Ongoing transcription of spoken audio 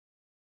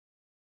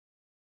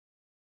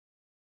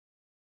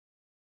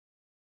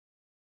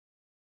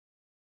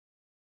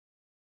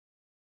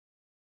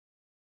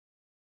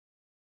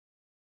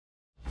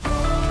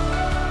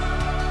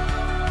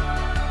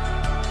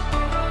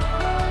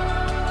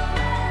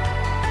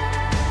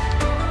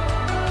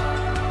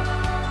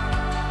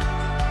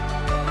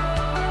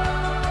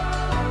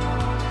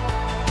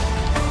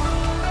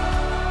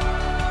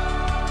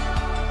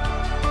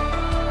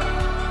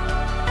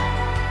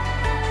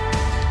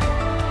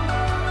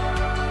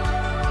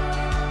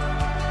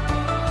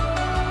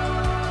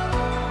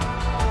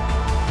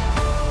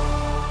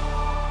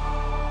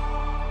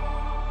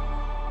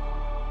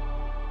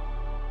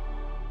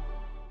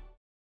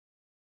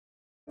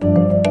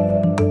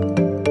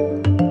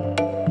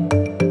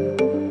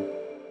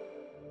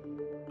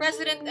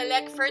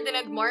President-elect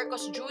Ferdinand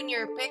Marcos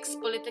Jr. picks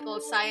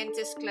political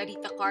scientist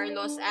Clarita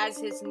Carlos as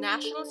his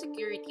national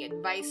security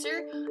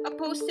advisor, a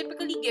post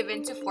typically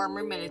given to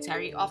former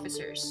military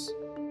officers.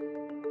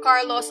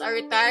 Carlos, a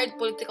retired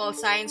political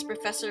science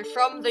professor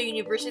from the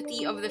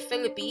University of the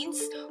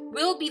Philippines,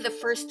 will be the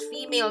first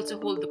female to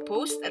hold the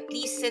post, at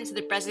least since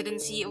the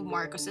presidency of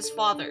Marcos's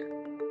father.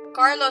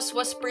 Carlos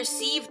was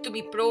perceived to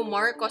be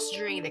pro-Marcos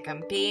during the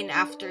campaign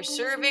after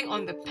serving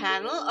on the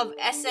panel of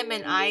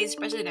SMNI's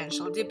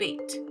presidential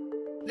debate.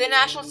 The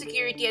National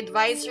Security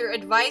Advisor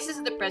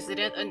advises the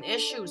president on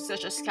issues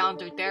such as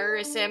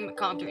counterterrorism,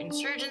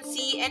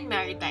 counterinsurgency, and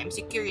maritime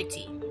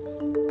security.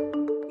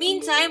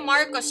 Meantime,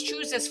 Marcos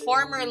chooses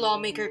former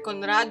lawmaker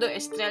Conrado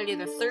Estrella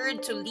III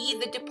to lead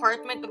the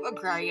Department of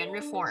Agrarian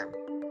Reform.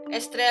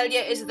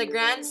 Estrella is the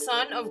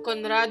grandson of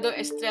Conrado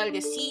Estrella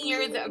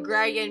Sr., the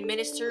agrarian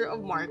minister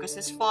of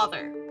Marcos's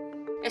father.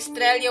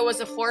 Estrella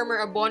was a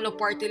former Abono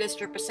party list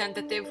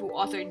representative who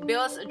authored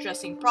bills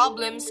addressing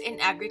problems in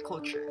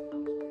agriculture.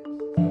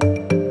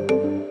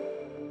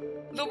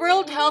 The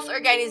World Health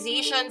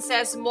Organization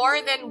says more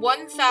than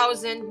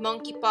 1,000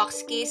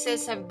 monkeypox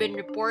cases have been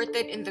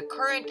reported in the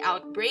current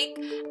outbreak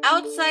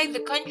outside the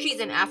countries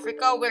in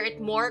Africa where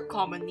it more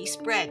commonly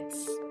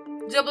spreads.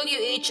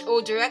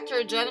 WHO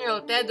Director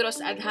General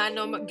Tedros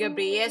Adhanom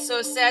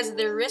Ghebreyesus says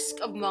the risk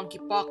of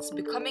monkeypox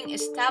becoming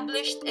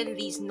established in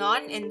these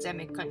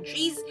non-endemic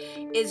countries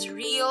is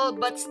real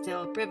but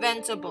still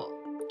preventable.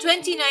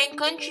 29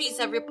 countries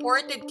have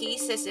reported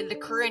cases in the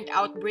current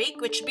outbreak,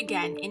 which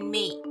began in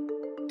May.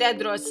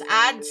 Tedros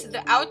adds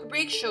the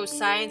outbreak shows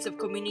signs of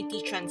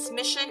community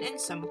transmission in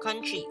some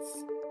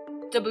countries.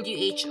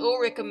 WHO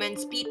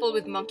recommends people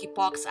with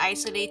monkeypox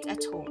isolate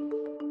at home.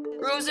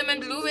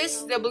 Rosamund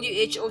Lewis,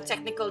 WHO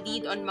technical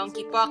lead on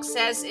monkeypox,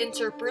 says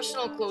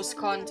interpersonal close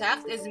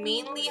contact is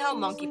mainly how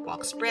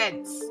monkeypox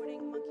spreads.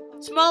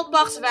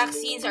 Smallpox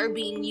vaccines are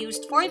being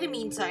used for the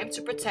meantime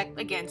to protect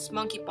against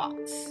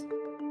monkeypox.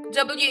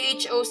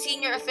 WHO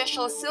senior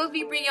official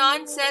Sylvie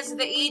Briand says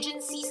the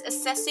agency is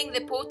assessing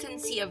the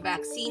potency of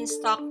vaccines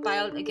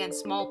stockpiled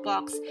against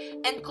smallpox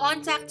and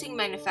contacting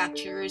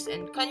manufacturers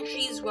and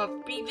countries who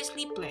have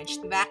previously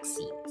pledged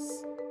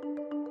vaccines.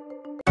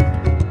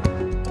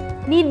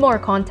 Need more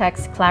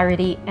context,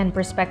 clarity, and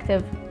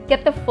perspective?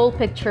 Get the full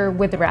picture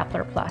with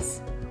Rappler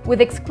Plus.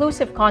 With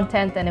exclusive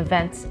content and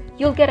events,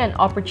 you'll get an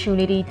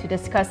opportunity to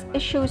discuss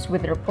issues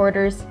with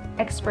reporters,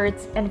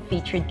 experts, and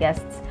featured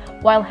guests,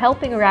 while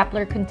helping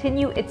Rappler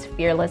continue its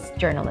fearless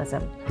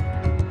journalism.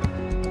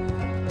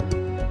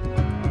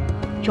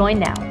 Join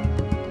now.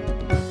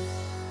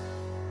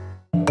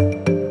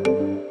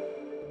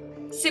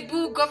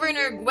 Cebu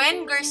Governor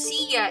Gwen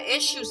Garcia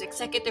issues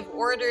Executive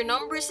Order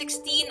No.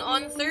 16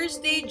 on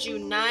Thursday,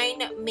 June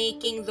 9,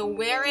 making the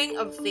wearing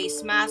of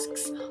face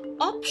masks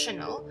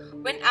optional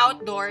when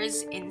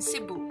outdoors in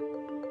Cebu.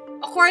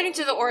 According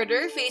to the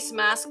order, face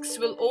masks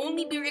will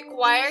only be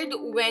required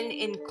when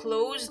in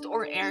closed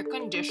or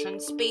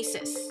air-conditioned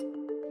spaces.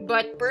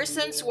 But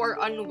persons who are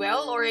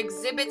unwell or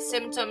exhibit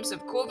symptoms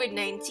of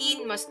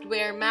COVID-19 must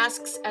wear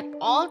masks at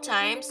all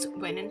times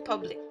when in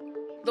public.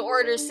 The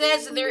order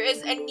says there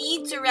is a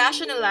need to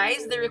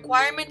rationalize the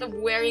requirement of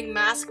wearing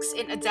masks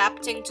in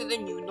adapting to the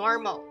new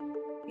normal.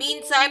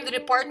 Meantime, the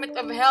Department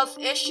of Health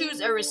issues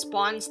a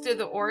response to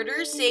the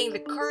order, saying the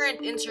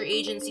current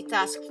interagency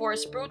task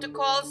force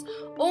protocols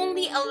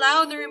only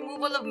allow the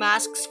removal of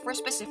masks for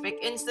specific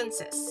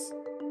instances.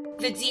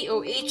 The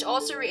DOH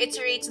also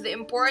reiterates the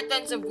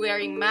importance of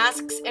wearing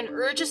masks and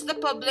urges the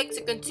public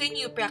to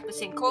continue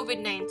practicing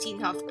COVID-19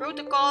 health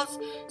protocols,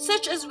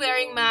 such as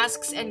wearing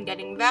masks and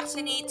getting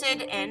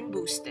vaccinated and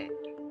boosted.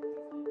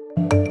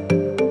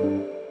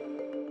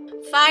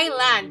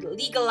 Thailand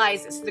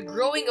legalizes the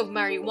growing of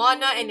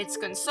marijuana and its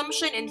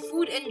consumption in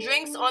food and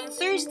drinks on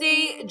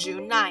Thursday,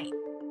 June 9.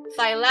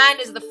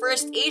 Thailand is the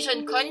first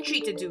Asian country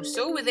to do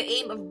so, with the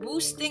aim of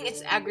boosting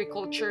its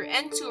agriculture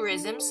and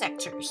tourism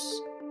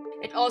sectors.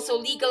 It also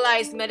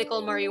legalized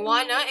medical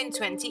marijuana in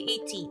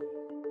 2018.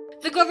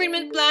 The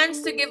government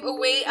plans to give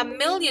away 1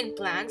 million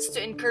plants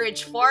to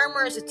encourage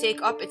farmers to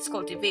take up its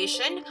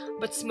cultivation,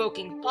 but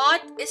smoking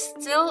pot is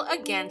still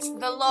against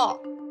the law.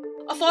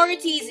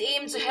 Authorities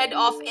aim to head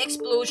off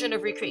explosion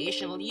of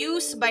recreational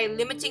use by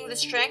limiting the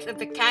strength of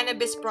the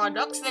cannabis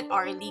products that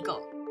are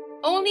illegal.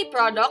 Only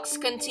products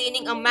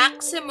containing a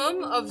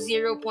maximum of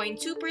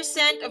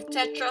 0.2% of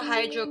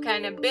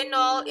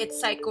tetrahydrocannabinol,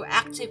 its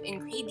psychoactive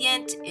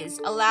ingredient, is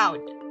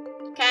allowed.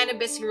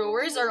 Cannabis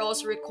growers are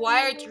also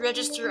required to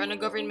register on a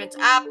government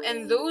app,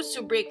 and those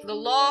who break the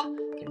law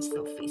can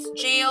still face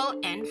jail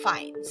and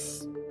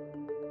fines.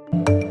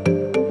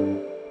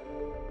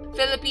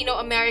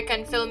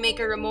 Filipino-American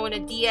filmmaker Ramona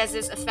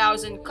Diaz's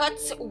 1,000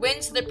 Cuts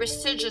wins the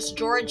prestigious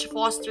George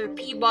Foster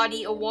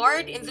Peabody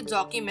Award in the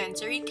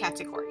documentary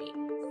category.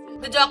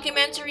 The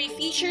documentary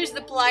features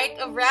the plight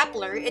of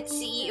Rappler, its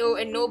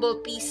CEO and Nobel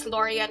Peace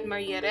Laureate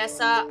Maria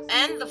Ressa,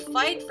 and the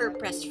fight for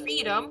press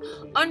freedom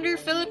under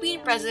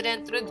Philippine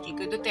President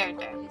Rodrigo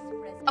Duterte.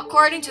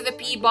 According to the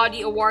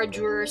Peabody Award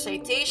juror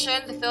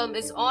citation, the film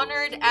is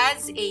honored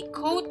as a,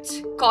 quote,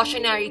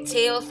 cautionary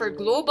tale for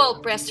global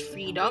press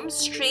freedom,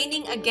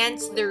 straining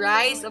against the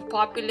rise of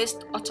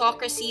populist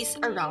autocracies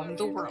around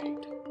the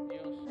world.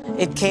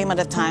 It came at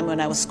a time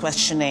when I was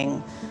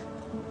questioning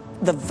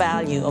the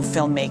value of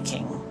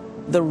filmmaking,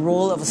 the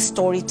role of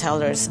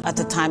storytellers at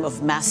a time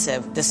of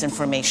massive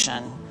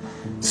disinformation.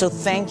 So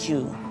thank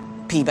you,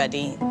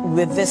 Peabody.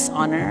 With this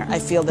honor, I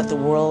feel that the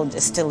world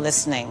is still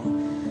listening,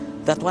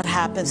 that what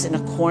happens in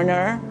a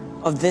corner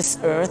of this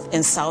earth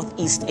in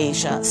Southeast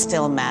Asia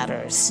still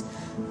matters,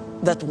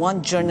 that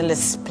one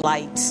journalist's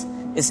plight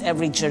is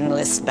every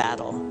journalist's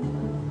battle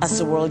as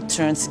the world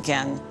turns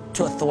again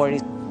to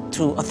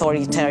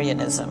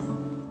authoritarianism.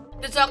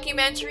 The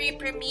documentary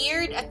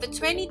premiered at the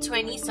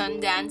 2020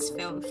 Sundance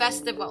Film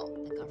Festival.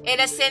 It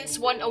has since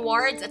won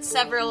awards at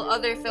several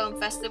other film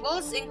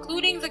festivals,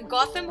 including the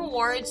Gotham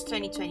Awards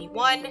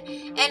 2021,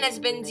 and has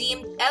been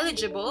deemed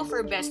eligible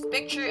for Best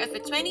Picture at the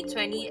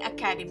 2020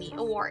 Academy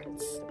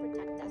Awards.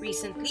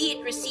 Recently,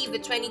 it received the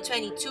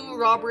 2022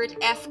 Robert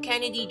F.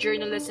 Kennedy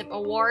Journalism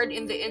Award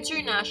in the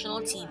International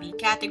TV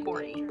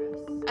category.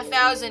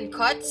 1,000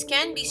 cuts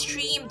can be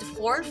streamed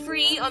for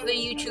free on the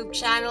YouTube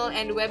channel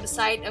and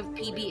website of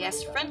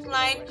PBS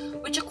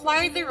Frontline, which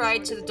acquired the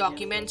right to the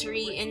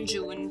documentary in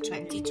June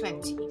 2020.